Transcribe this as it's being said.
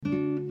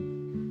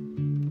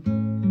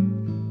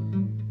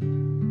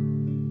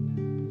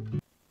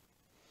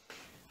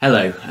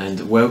Hello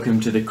and welcome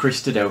to the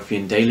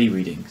Christadelphian Daily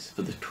Readings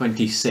for the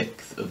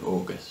 26th of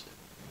August.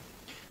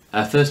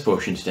 Our first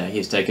portion today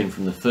is taken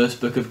from the first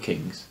book of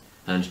Kings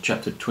and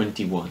chapter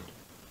 21.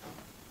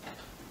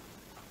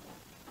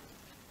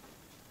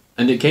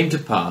 And it came to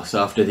pass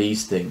after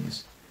these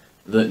things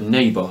that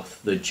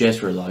Naboth the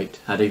Jezreelite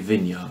had a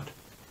vineyard,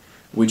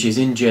 which is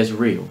in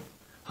Jezreel,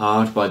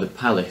 hard by the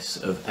palace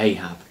of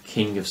Ahab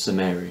king of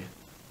Samaria.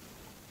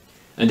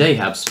 And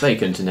Ahab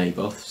spake unto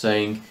Naboth,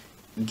 saying,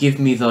 Give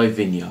me thy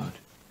vineyard,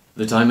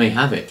 that I may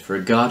have it for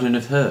a garden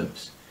of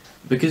herbs,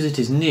 because it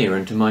is near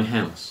unto my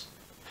house,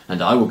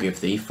 and I will give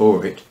thee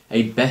for it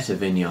a better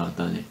vineyard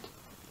than it.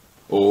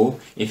 Or,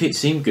 if it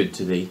seem good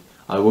to thee,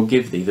 I will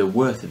give thee the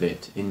worth of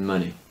it in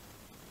money.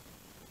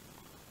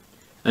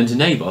 And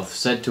Naboth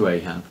said to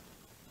Ahab,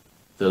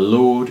 The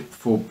Lord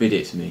forbid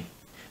it me,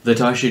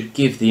 that I should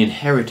give the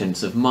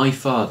inheritance of my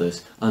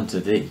fathers unto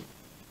thee.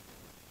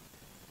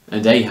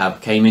 And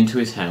Ahab came into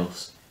his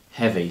house,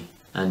 heavy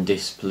and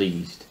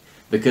displeased,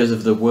 because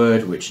of the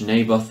word which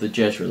Naboth the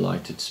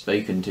Jezreelite had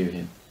spoken to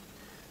him.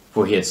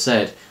 For he had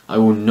said, I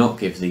will not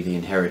give thee the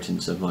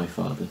inheritance of my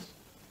fathers.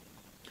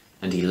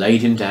 And he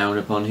laid him down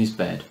upon his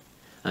bed,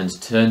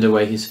 and turned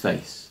away his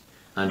face,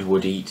 and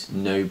would eat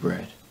no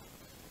bread.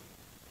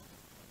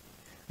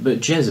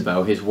 But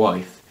Jezebel his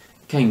wife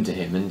came to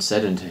him, and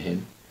said unto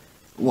him,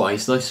 Why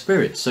is thy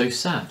spirit so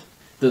sad,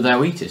 that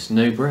thou eatest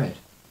no bread?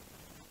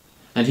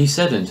 And he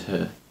said unto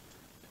her,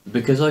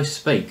 Because I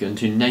spake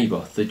unto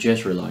Naboth the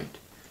Jezreelite,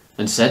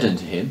 and said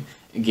unto him,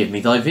 Give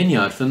me thy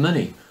vineyard for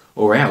money,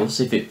 or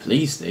else, if it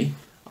please thee,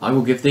 I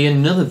will give thee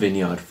another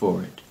vineyard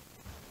for it.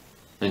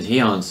 And he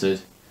answered,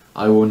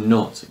 I will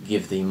not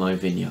give thee my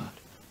vineyard.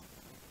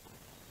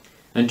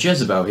 And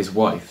Jezebel his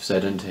wife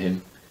said unto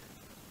him,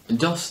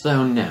 Dost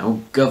thou now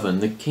govern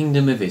the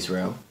kingdom of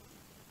Israel?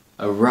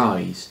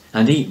 Arise,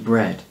 and eat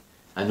bread,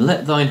 and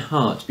let thine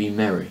heart be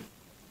merry.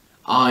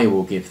 I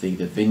will give thee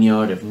the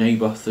vineyard of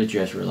Naboth the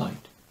Jezreelite.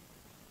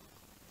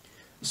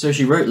 So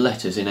she wrote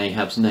letters in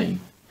Ahab's name,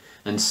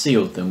 and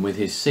sealed them with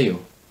his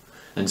seal,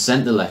 and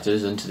sent the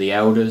letters unto the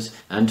elders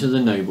and to the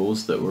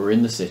nobles that were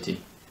in the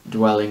city,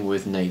 dwelling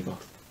with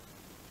Naboth.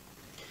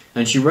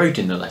 And she wrote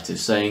in the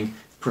letters, saying,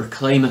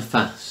 Proclaim a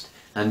fast,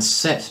 and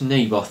set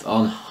Naboth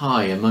on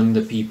high among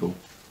the people,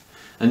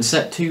 and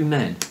set 2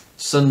 men,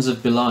 sons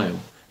of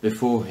Belial,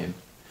 before him,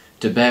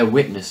 to bear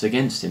witness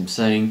against him,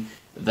 saying,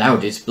 Thou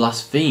didst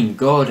blaspheme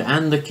God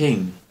and the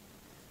king,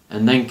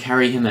 and then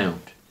carry him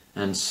out,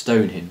 and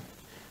stone him,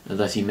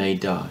 that he may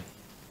die.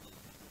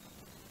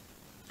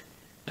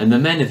 And the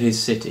men of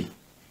his city,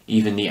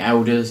 even the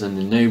elders and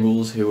the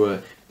nobles who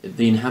were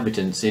the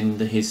inhabitants in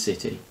his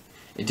city,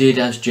 did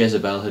as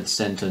Jezebel had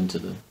sent unto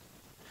them,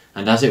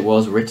 and as it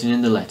was written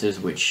in the letters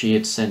which she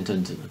had sent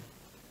unto them.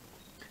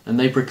 And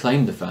they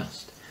proclaimed the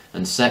fast,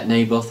 and set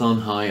Naboth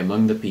on high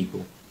among the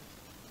people.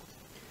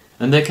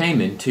 And there came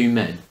in 2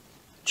 men,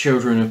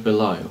 children of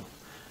Belial,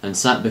 and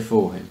sat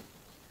before him.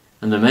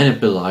 And the men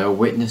of Belial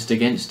witnessed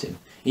against him,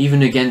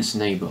 even against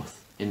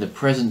Naboth, in the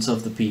presence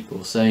of the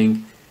people,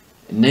 saying,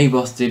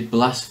 Naboth did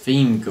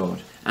blaspheme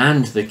God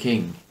and the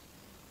king.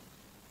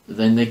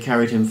 Then they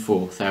carried him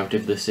forth out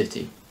of the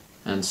city,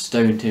 and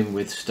stoned him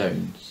with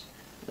stones,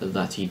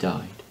 that he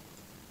died.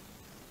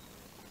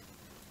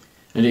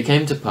 And it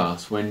came to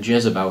pass, when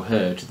Jezebel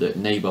heard that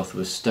Naboth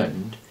was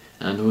stoned,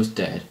 and was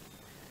dead,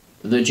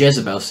 that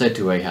Jezebel said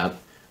to Ahab,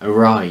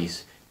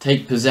 Arise,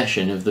 take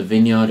possession of the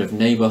vineyard of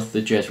Naboth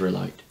the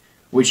Jezreelite,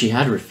 which he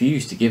had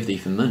refused to give thee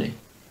for money.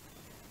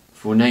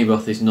 For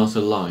Naboth is not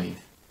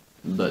alive,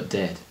 but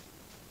dead.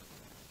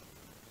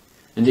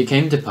 And it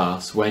came to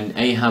pass, when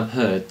Ahab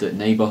heard that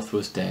Naboth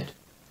was dead,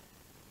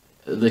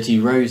 that he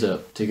rose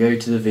up to go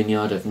to the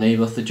vineyard of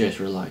Naboth the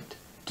Jezreelite,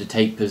 to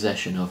take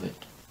possession of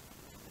it.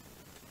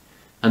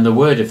 And the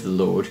word of the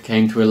Lord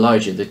came to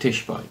Elijah the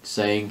Tishbite,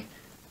 saying,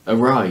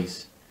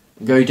 Arise,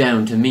 go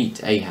down to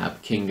meet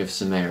Ahab king of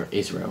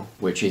Israel,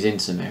 which is in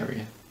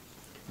Samaria.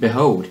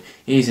 Behold,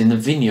 he is in the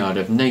vineyard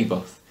of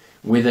Naboth,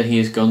 whither he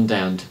is gone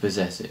down to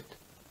possess it.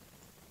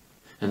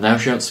 And thou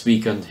shalt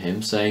speak unto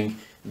him, saying,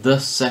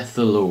 Thus saith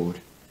the Lord,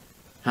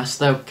 Hast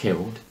thou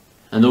killed,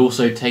 and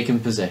also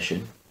taken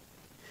possession?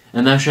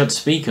 And thou shalt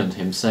speak unto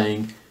him,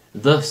 saying,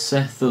 Thus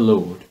saith the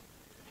Lord,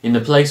 In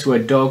the place where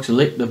dogs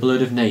lick the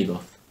blood of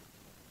Naboth,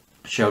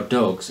 shall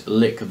dogs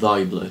lick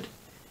thy blood,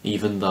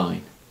 even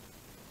thine.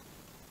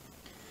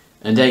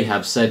 And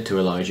Ahab said to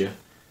Elijah,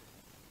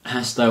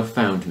 Hast thou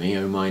found me,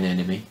 O mine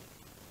enemy?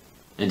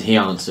 And he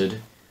answered,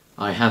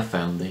 I have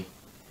found thee,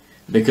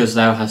 because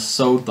thou hast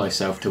sold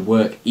thyself to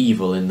work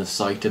evil in the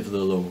sight of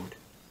the Lord.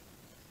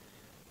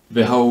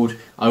 Behold,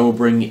 I will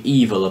bring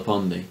evil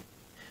upon thee,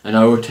 and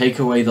I will take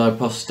away thy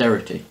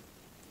posterity,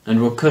 and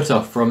will cut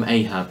off from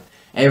Ahab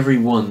every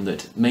one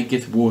that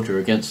maketh water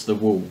against the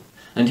wall,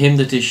 and him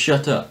that is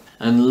shut up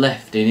and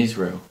left in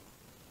Israel.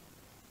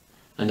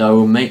 And I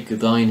will make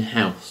thine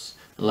house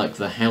like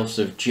the house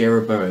of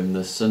Jeroboam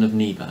the son of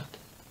Nebat,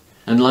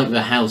 and like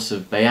the house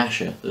of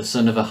Baasha the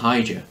son of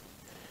Ahijah,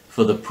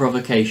 for the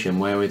provocation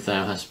wherewith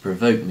thou hast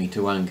provoked me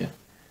to anger,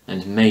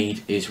 and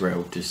made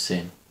Israel to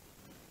sin.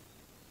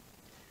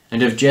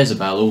 And of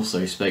Jezebel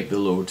also spake the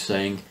Lord,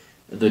 saying,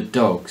 The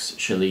dogs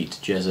shall eat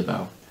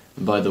Jezebel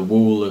by the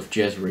wall of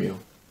Jezreel.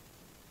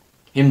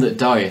 Him that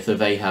dieth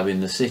of Ahab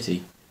in the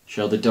city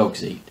shall the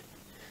dogs eat,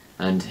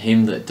 and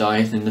him that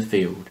dieth in the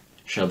field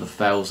shall the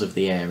fowls of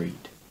the air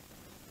eat.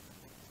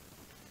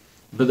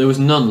 But there was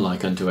none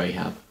like unto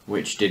Ahab,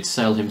 which did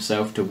sell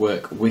himself to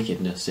work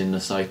wickedness in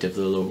the sight of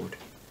the Lord,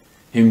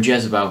 whom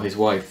Jezebel his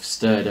wife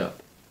stirred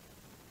up.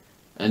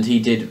 And he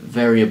did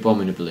very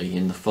abominably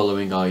in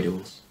following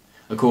idols,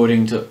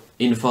 according to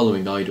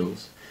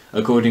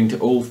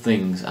all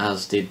things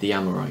as did the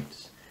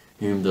Amorites,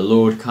 whom the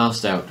Lord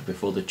cast out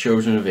before the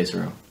children of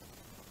Israel.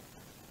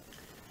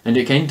 And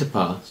it came to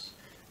pass,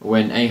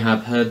 when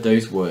Ahab heard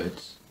those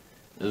words,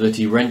 that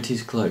he rent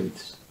his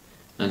clothes,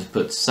 and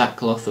put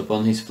sackcloth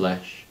upon his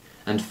flesh,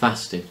 and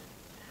fasted,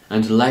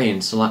 and lay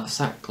in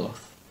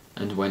sackcloth,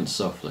 and went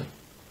softly.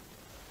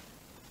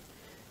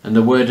 And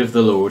the word of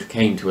the Lord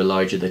came to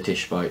Elijah the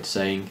Tishbite,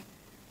 saying,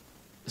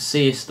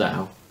 Seest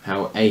thou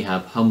how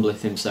Ahab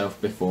humbleth himself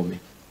before me?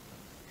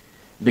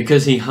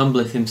 Because he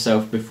humbleth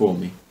himself before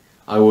me,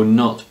 I will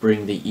not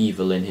bring the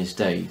evil in his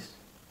days,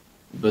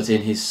 but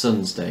in his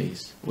son's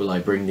days will I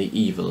bring the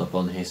evil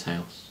upon his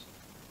house.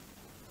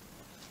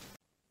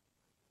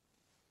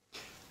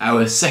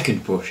 Our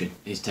second portion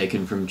is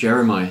taken from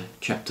Jeremiah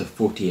chapter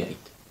 48.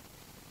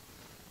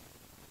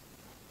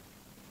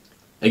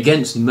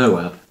 Against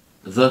Moab,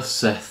 thus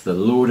saith the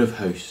Lord of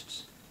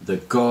hosts, the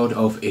God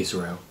of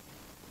Israel,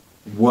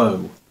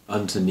 Woe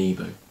unto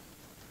Nebo,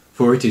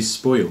 for it is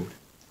spoiled.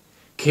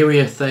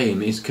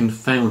 Kiriathaim is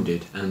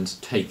confounded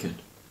and taken.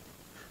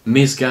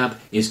 Misgab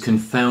is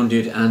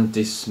confounded and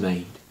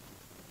dismayed.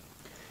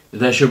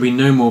 There shall be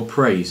no more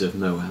praise of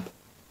Moab.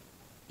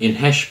 In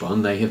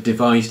Heshbon they have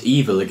devised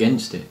evil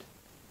against it.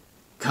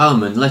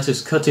 Come and let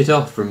us cut it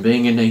off from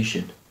being a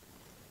nation.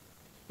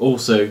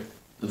 Also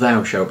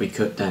thou shalt be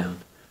cut down,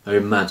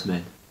 O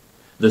madmen.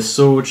 The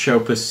sword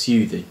shall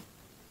pursue thee.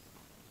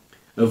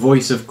 A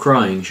voice of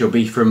crying shall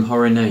be from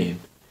Horonaim,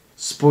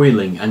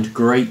 spoiling and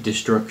great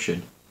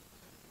destruction.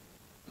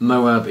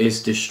 Moab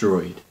is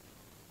destroyed.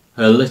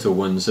 Her little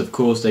ones have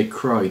caused a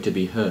cry to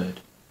be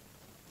heard.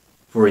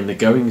 For in the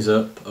goings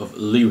up of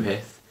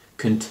Luhith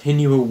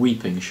continual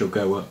weeping shall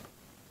go up.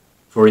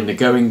 For in the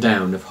going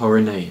down of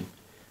Horonaim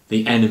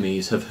the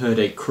enemies have heard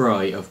a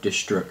cry of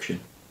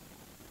destruction.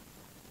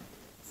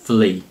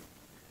 Flee,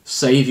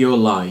 save your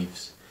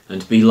lives,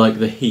 and be like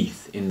the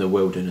heath in the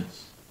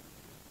wilderness.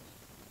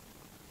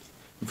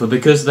 For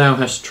because thou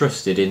hast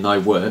trusted in thy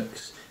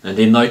works and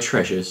in thy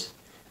treasures,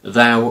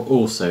 thou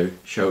also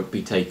shalt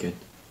be taken.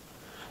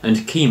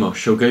 And Chemosh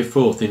shall go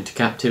forth into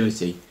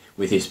captivity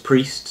with his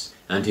priests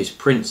and his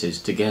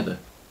princes together.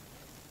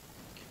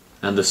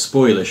 And the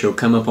spoiler shall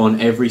come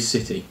upon every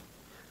city,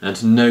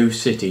 and no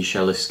city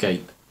shall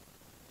escape.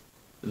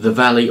 The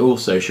valley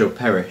also shall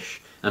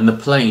perish, and the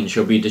plain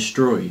shall be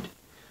destroyed,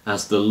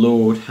 as the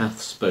Lord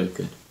hath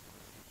spoken.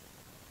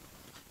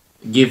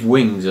 Give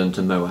wings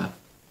unto Moab,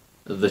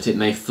 that it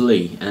may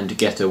flee and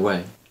get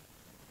away.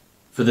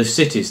 For the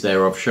cities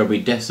thereof shall be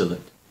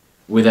desolate,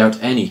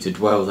 without any to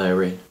dwell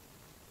therein.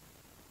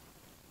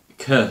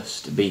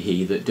 Cursed be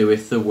he that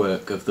doeth the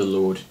work of the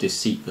Lord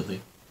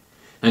deceitfully,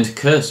 and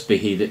cursed be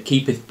he that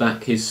keepeth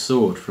back his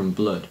sword from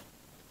blood.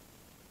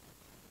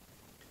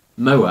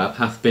 Moab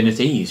hath been at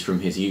ease from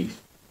his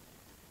youth,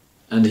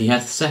 and he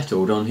hath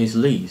settled on his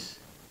lees,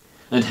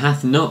 and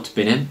hath not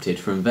been emptied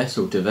from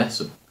vessel to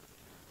vessel,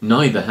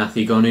 neither hath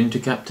he gone into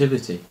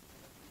captivity.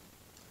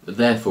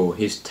 Therefore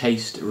his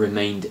taste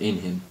remained in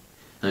him,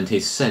 and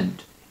his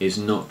scent is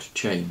not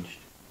changed.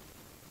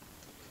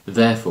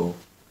 Therefore,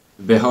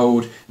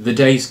 behold, the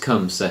days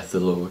come, saith the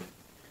Lord,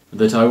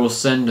 that I will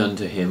send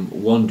unto him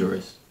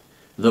wanderers,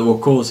 that will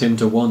cause him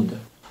to wander,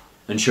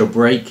 and shall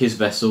break his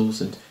vessels,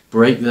 and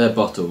break their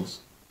bottles.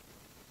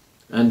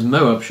 And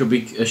Moab shall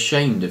be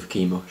ashamed of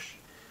Chemosh,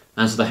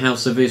 as the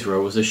house of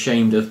Israel was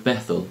ashamed of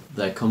Bethel,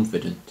 their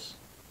confidence.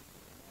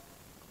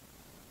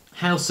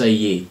 How say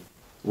ye,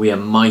 We are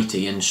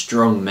mighty and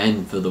strong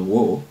men for the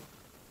war?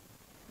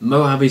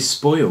 Moab is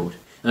spoiled,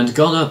 and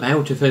gone up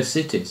out of her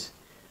cities,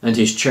 and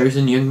his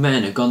chosen young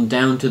men are gone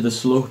down to the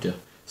slaughter,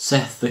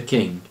 saith the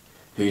King,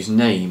 whose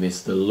name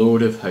is the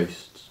Lord of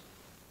hosts.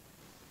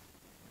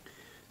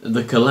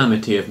 The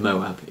calamity of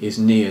Moab is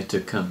near to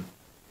come,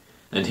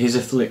 and his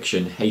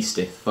affliction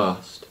hasteth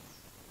fast.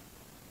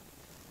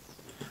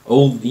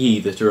 All ye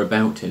that are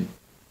about him,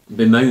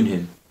 bemoan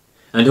him,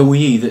 and all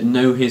ye that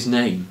know his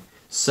name,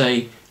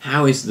 say,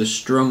 How is the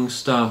strong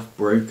staff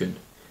broken,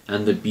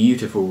 and the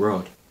beautiful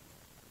rod?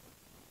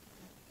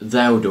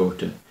 Thou,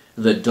 daughter,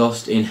 that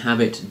dost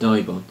inhabit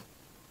Dibon,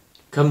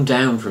 come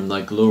down from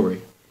thy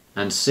glory,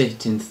 and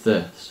sit in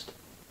thirst.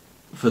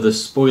 For the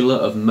spoiler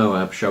of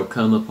Moab shall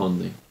come upon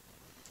thee,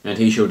 and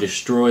he shall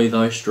destroy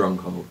thy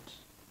strongholds.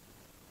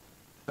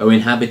 O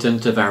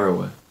inhabitant of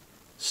Aroer,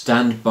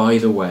 stand by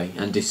the way,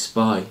 and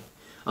espy.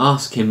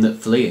 Ask him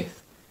that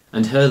fleeth,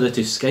 and her that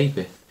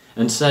escapeth,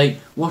 and say,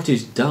 What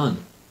is done?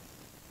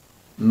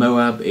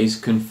 Moab is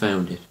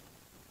confounded,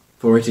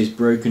 for it is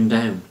broken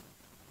down.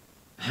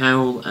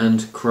 Howl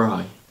and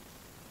cry,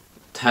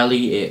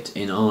 tally it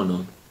in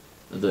Arnon,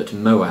 that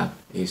Moab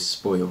is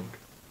spoiled.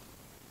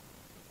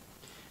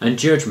 And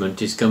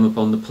judgment is come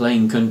upon the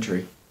plain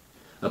country,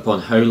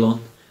 upon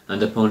Holon,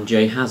 and upon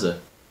Jahazer,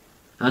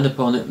 and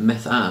upon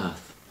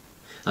Methaath,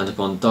 and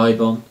upon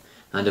Dibon,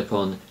 and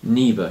upon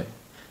Nebo,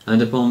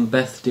 and upon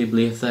Beth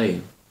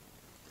Diblaathaim,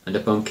 and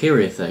upon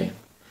Kiriathaim,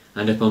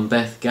 and upon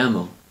Beth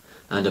Gamel,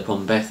 and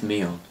upon Beth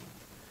Meon,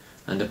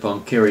 and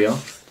upon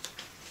Kirioth,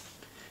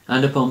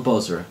 and upon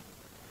Bozrah,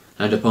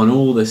 and upon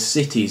all the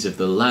cities of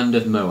the land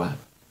of Moab,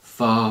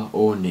 far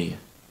or near.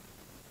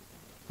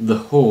 The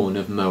horn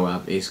of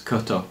Moab is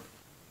cut off,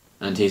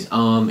 and his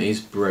arm is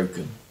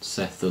broken,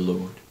 saith the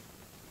Lord.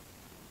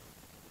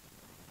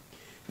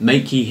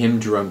 Make ye him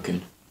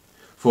drunken,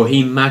 for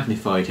he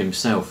magnified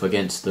himself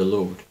against the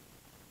Lord.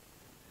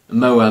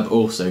 Moab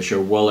also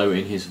shall wallow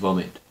in his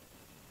vomit,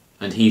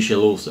 and he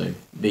shall also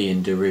be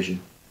in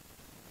derision.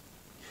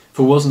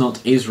 For was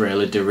not Israel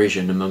a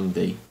derision among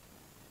thee?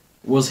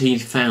 Was he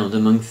found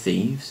among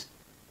thieves?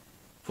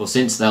 For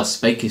since thou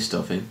spakest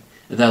of him,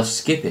 thou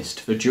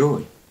skippest for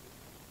joy.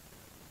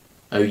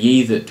 O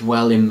ye that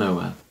dwell in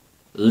Moab,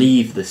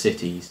 leave the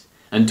cities,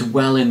 and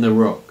dwell in the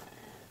rock,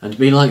 and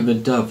be like the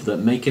dove that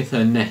maketh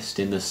her nest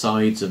in the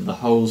sides of the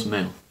hole's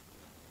mouth.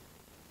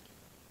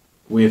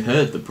 We have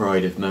heard the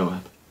pride of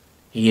Moab.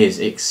 He is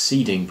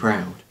exceeding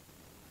proud.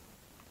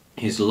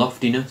 His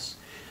loftiness,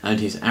 and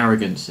his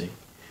arrogancy,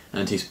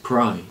 and his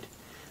pride,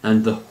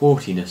 and the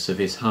haughtiness of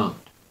his heart.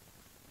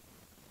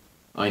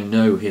 I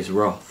know his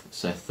wrath,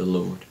 saith the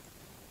Lord,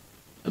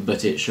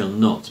 but it shall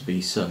not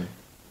be so.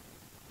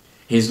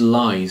 His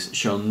lies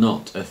shall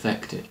not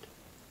affect it.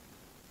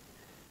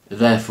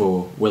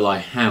 Therefore will I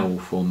howl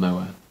for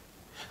Moab,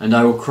 and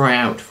I will cry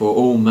out for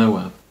all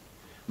Moab.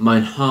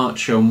 Mine heart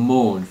shall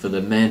mourn for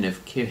the men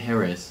of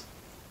Kirheres.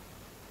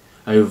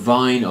 O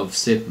vine of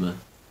Sibmah,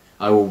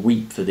 I will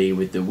weep for thee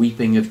with the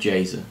weeping of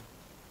Jazer.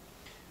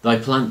 Thy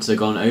plants are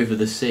gone over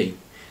the sea,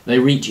 they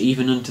reach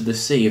even unto the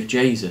sea of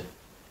Jazer.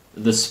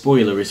 The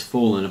spoiler is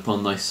fallen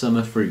upon thy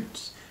summer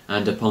fruits,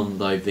 and upon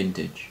thy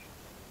vintage.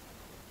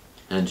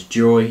 And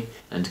joy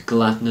and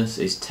gladness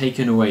is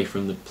taken away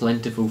from the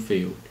plentiful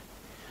field,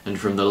 and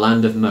from the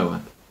land of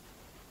Moab.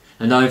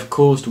 And I have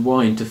caused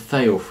wine to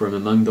fail from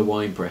among the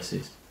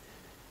winepresses.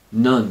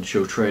 None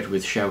shall tread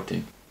with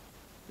shouting.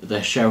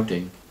 Their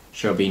shouting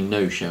shall be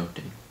no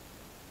shouting.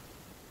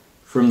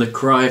 From the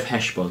cry of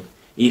Heshbon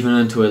even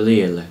unto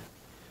Elealeh,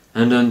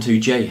 and unto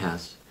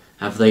Jahaz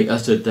have they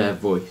uttered their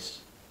voice.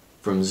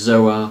 From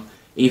Zoar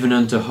even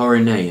unto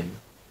Horonaim,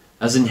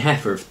 as an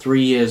heifer of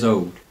 3 years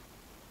old.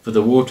 For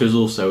the waters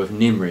also of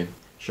Nimrim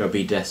shall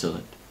be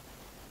desolate.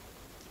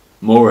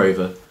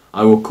 Moreover,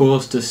 I will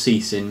cause to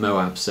cease in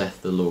Moab,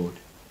 saith the Lord,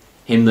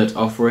 him that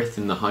offereth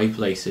in the high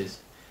places,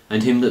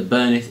 and him that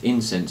burneth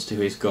incense to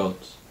his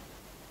gods.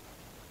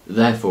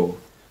 Therefore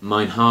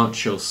mine heart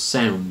shall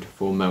sound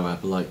for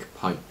Moab like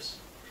pipes,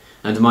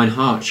 and mine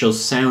heart shall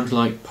sound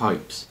like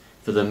pipes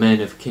for the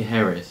men of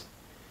Kirheres,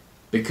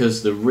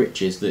 because the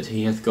riches that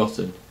he hath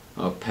gotten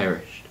are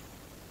perished.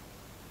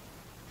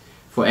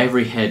 For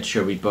every head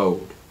shall be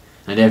bald,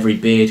 and every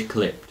beard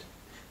clipped,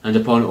 and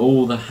upon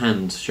all the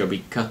hands shall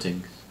be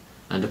cuttings,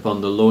 and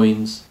upon the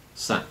loins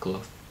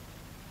sackcloth.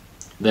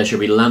 There shall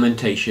be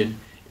lamentation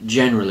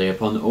generally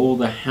upon all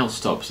the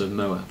housetops of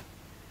Moab,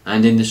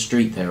 and in the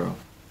street thereof.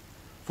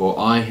 For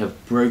I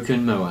have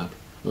broken Moab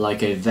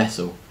like a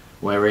vessel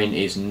wherein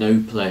is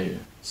no pleasure,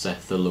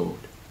 saith the Lord.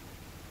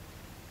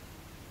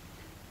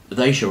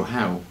 They shall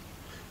howl,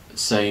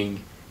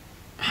 saying,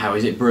 How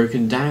is it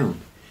broken down?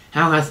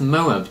 How hath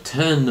Moab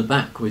turned the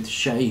back with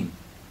shame?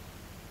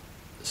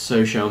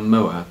 So shall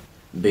Moab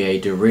be a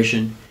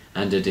derision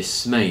and a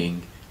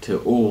dismaying to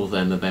all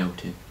them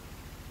about him.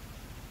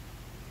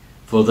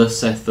 For thus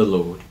saith the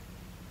Lord,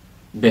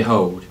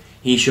 Behold,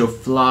 he shall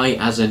fly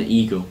as an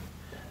eagle,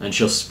 and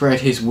shall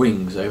spread his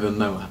wings over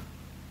Moab.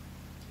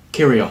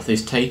 Kirioth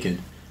is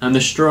taken, and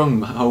the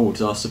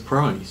strongholds are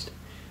surprised,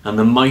 and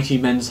the mighty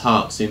men's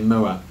hearts in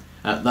Moab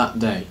at that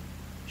day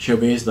shall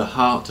be as the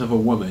heart of a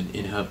woman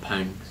in her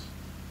pangs.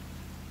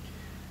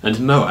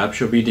 And Moab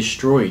shall be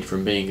destroyed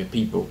from being a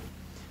people,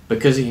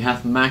 because he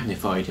hath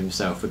magnified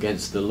himself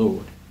against the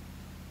Lord.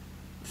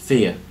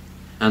 Fear,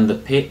 and the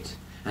pit,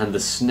 and the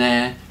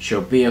snare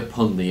shall be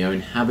upon thee, O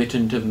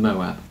inhabitant of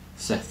Moab,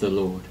 saith the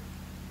Lord.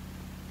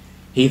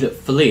 He that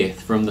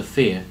fleeth from the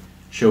fear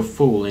shall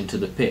fall into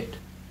the pit,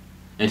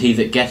 and he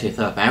that getteth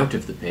up out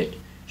of the pit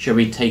shall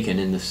be taken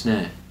in the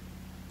snare.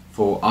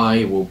 For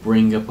I will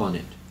bring upon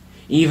it,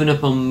 even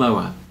upon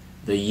Moab,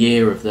 the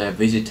year of their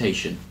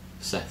visitation,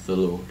 saith the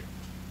Lord.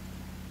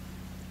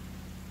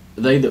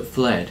 They that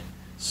fled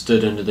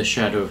stood under the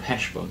shadow of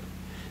Heshbon,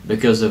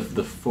 because of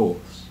the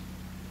force.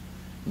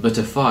 But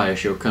a fire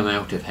shall come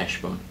out of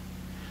Heshbon,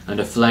 and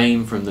a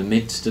flame from the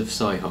midst of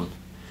Sihon,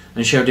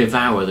 and shall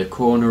devour the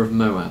corner of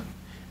Moab,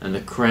 and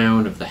the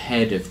crown of the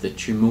head of the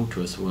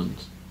tumultuous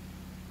ones.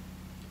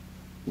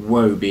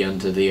 Woe be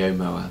unto thee, O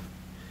Moab!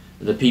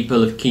 The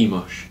people of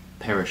Chemosh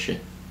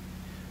perisheth,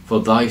 for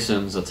thy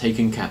sons are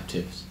taken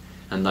captives,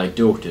 and thy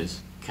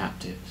daughters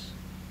captives.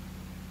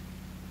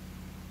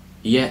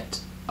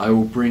 Yet I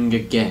will bring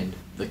again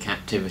the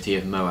captivity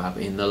of Moab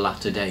in the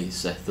latter days,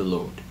 saith the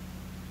Lord.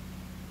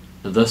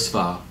 Thus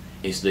far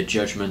is the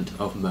judgment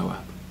of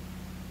Moab.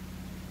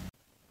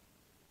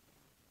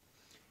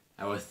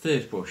 Our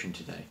third portion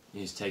today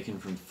is taken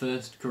from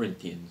 1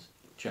 Corinthians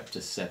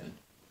chapter 7.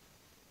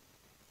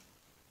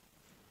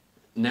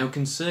 Now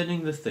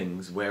concerning the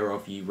things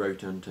whereof ye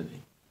wrote unto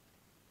me,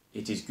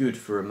 it is good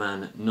for a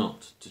man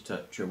not to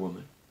touch a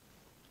woman.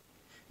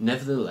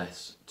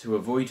 Nevertheless, to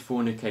avoid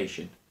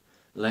fornication,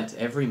 let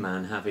every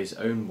man have his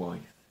own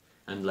wife,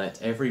 and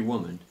let every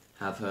woman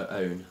have her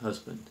own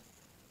husband.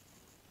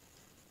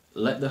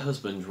 Let the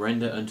husband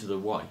render unto the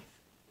wife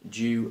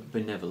due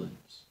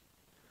benevolence,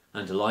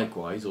 and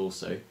likewise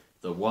also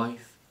the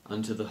wife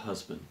unto the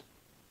husband.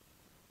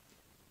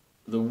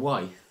 The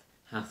wife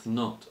hath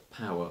not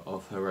power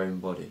of her own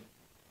body,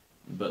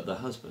 but the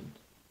husband.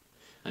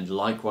 And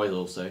likewise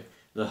also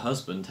the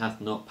husband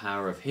hath not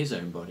power of his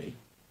own body,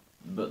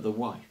 but the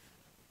wife.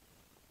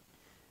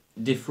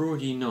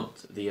 Defraud ye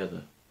not the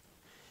other,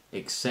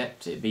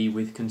 except it be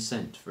with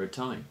consent for a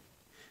time,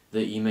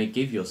 that ye may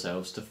give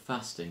yourselves to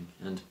fasting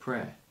and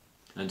prayer,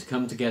 and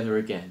come together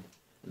again,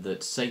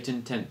 that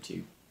Satan tempt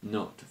you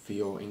not for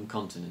your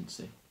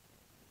incontinency.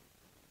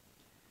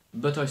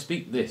 But I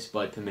speak this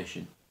by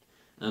permission,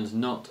 and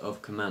not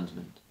of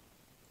commandment.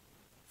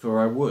 For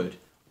I would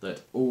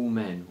that all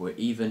men were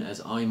even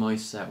as I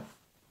myself.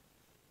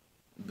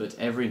 But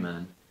every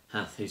man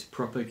hath his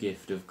proper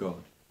gift of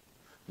God,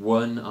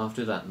 one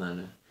after that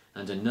manner,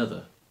 and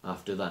another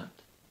after that.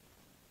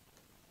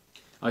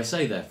 I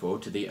say therefore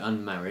to the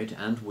unmarried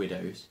and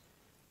widows,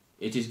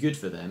 it is good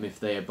for them if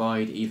they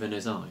abide even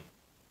as I.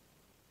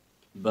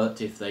 But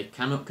if they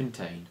cannot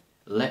contain,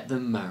 let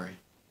them marry,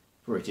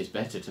 for it is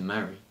better to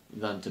marry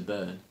than to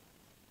burn.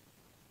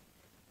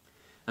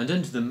 And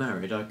unto the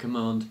married I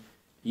command,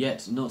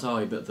 yet not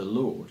I but the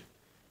Lord,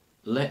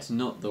 let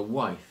not the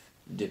wife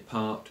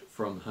depart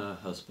from her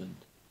husband.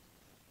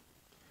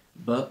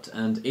 But,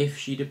 and if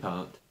she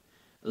depart,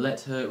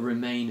 let her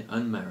remain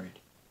unmarried,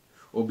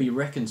 or be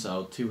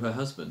reconciled to her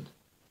husband,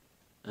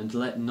 and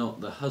let not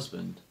the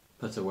husband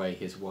put away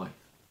his wife.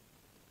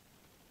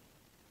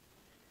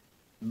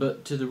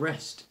 But to the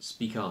rest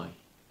speak I,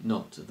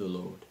 not the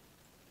Lord.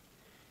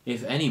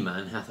 If any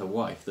man hath a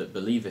wife that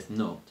believeth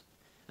not,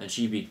 and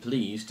she be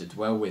pleased to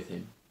dwell with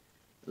him,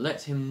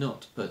 let him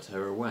not put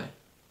her away.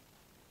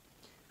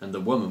 And the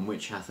woman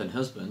which hath an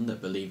husband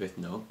that believeth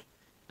not,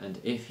 and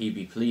if he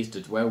be pleased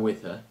to dwell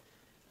with her,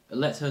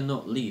 let her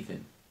not leave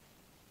him.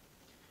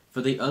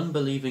 For the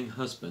unbelieving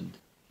husband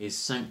is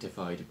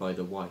sanctified by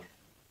the wife,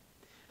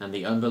 and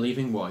the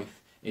unbelieving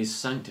wife is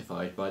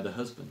sanctified by the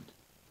husband.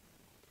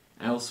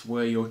 Else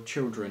were your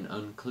children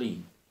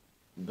unclean,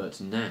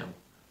 but now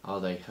are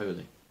they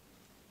holy.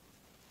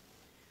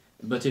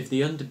 But if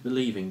the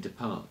unbelieving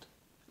depart,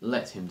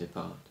 let him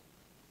depart.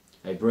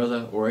 A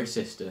brother or a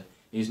sister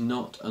is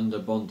not under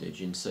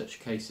bondage in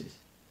such cases,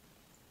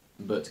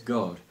 but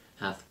God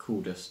hath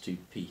called us to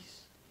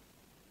peace.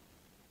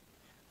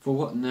 For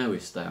what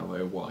knowest thou,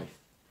 O wife,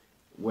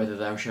 whether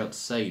thou shalt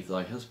save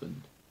thy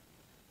husband?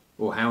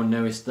 Or how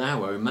knowest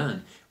thou, O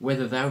man,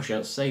 whether thou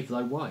shalt save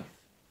thy wife?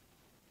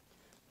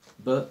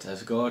 But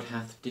as God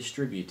hath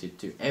distributed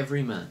to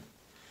every man,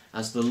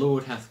 as the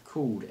Lord hath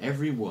called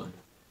every one,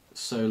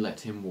 so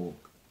let him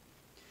walk.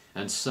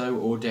 And so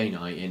ordain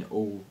I in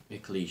all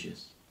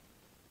ecclesias.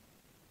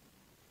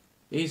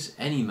 Is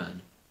any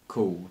man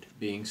called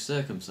being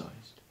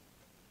circumcised?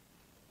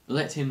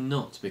 Let him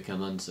not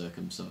become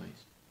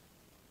uncircumcised.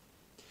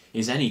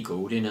 Is any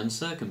called in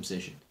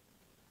uncircumcision?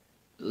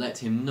 Let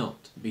him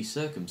not be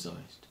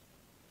circumcised.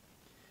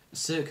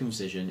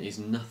 Circumcision is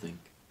nothing,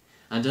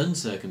 and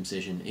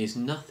uncircumcision is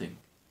nothing,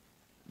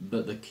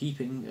 but the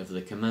keeping of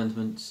the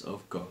commandments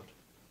of God.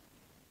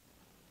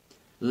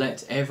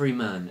 Let every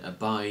man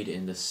abide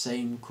in the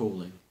same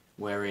calling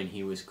wherein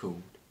he was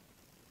called.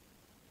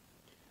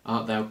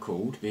 Art thou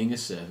called, being a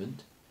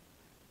servant?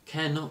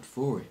 Care not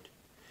for it,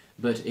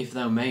 but if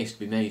thou mayest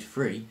be made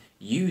free,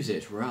 use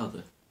it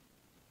rather.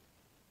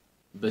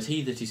 But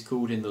he that is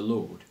called in the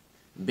Lord,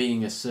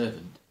 being a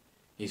servant,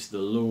 is the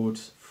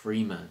Lord's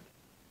free man.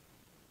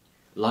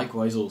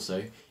 Likewise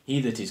also,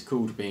 he that is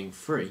called being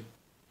free,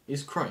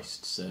 is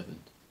Christ's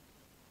servant.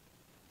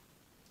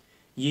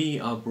 Ye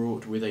are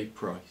bought with a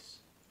price.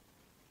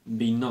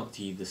 Be not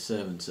ye the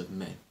servants of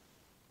men.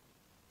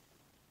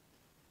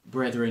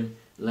 Brethren,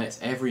 let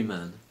every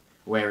man,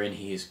 wherein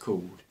he is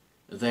called,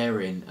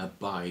 therein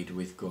abide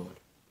with God.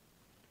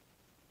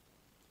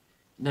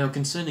 Now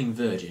concerning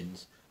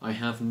virgins, I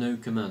have no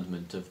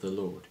commandment of the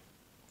Lord.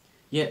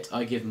 Yet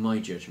I give my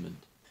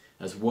judgment,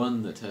 as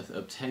one that hath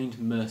obtained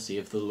mercy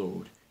of the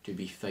Lord to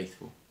be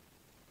faithful.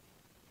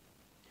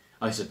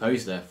 I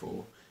suppose,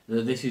 therefore,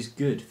 that this is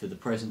good for the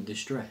present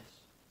distress.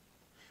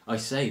 I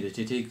say that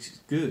it is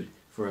good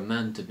for a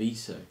man to be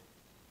so.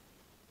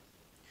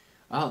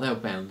 Art thou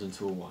bound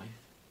unto a wife?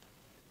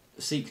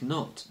 Seek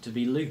not to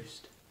be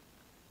loosed.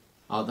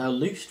 Art thou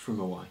loosed from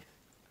a wife?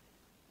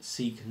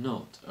 seek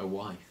not a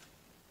wife.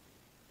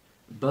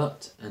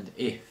 But, and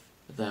if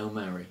thou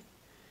marry,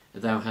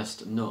 thou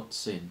hast not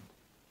sinned.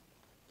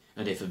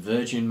 And if a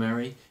virgin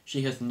marry,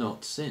 she hath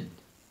not sinned.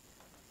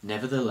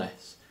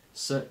 Nevertheless,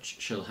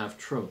 such shall have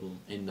trouble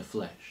in the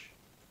flesh.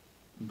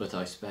 But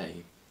I spare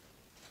you.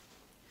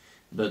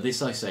 But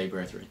this I say,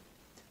 brethren,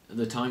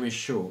 the time is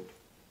short.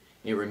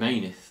 It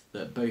remaineth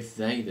that both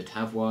they that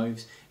have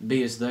wives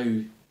be as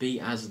though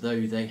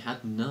they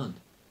had none,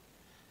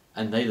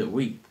 and they that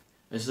weep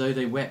as though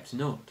they wept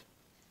not,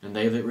 and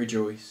they that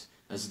rejoice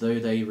as though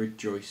they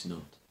rejoice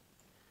not,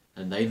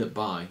 and they that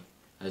buy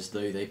as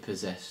though they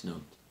possess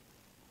not,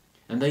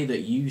 and they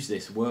that use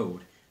this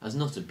world as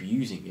not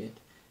abusing it,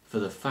 for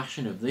the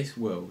fashion of this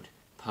world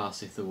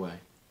passeth away.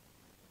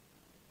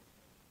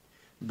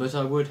 But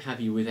I would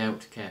have you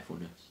without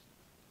carefulness.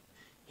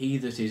 He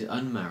that is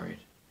unmarried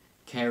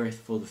careth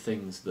for the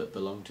things that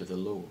belong to the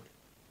Lord,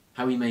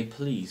 how he may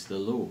please the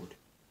Lord.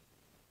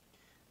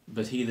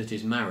 But he that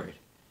is married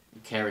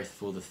careth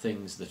for the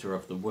things that are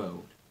of the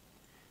world,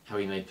 how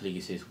he may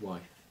please his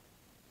wife.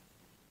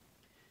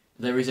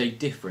 There is a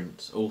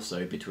difference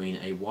also between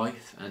a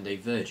wife and a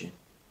virgin.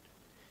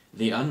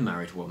 The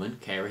unmarried woman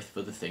careth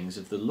for the things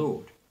of the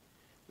Lord,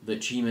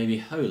 that she may be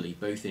holy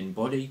both in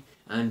body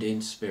and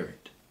in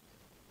spirit.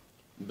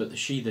 But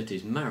she that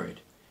is married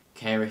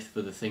careth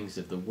for the things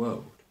of the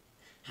world,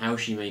 how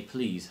she may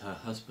please her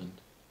husband.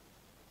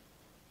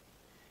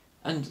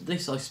 And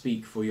this I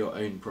speak for your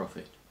own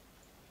profit,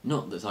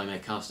 not that I may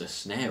cast a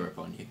snare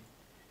upon you,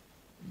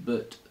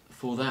 but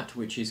for that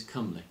which is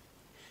comely,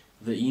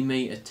 that ye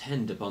may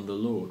attend upon the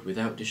Lord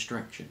without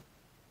distraction.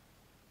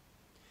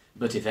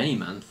 But if any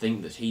man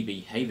think that he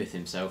behaveth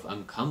himself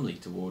uncomely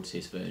towards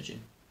his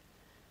virgin,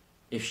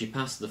 if she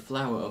pass the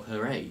flower of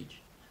her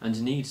age,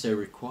 and need so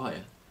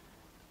require,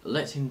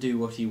 let him do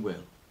what he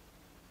will.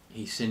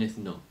 He sinneth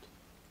not.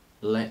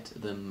 Let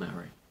them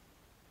marry.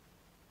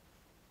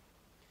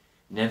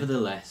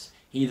 Nevertheless,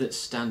 he that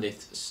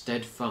standeth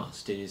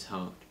steadfast in his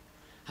heart,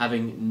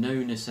 having no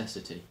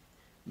necessity,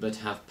 but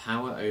hath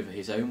power over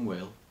his own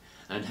will,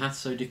 and hath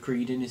so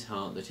decreed in his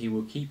heart that he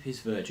will keep his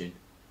virgin,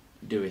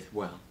 doeth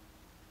well.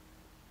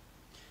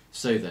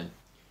 So then,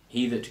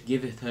 he that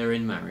giveth her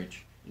in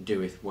marriage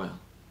doeth well,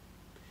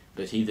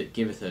 but he that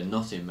giveth her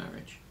not in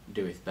marriage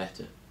doeth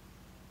better.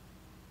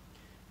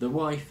 The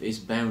wife is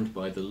bound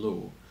by the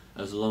law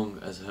as long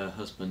as her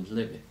husband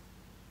liveth.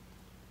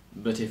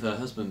 But if her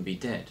husband be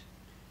dead,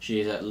 she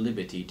is at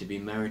liberty to be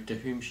married to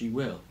whom she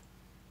will,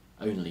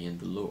 only in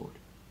the Lord.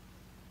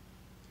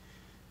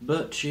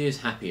 But she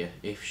is happier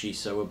if she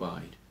so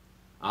abide,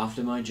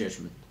 after my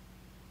judgment.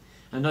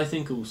 And I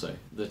think also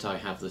that I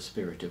have the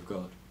Spirit of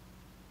God.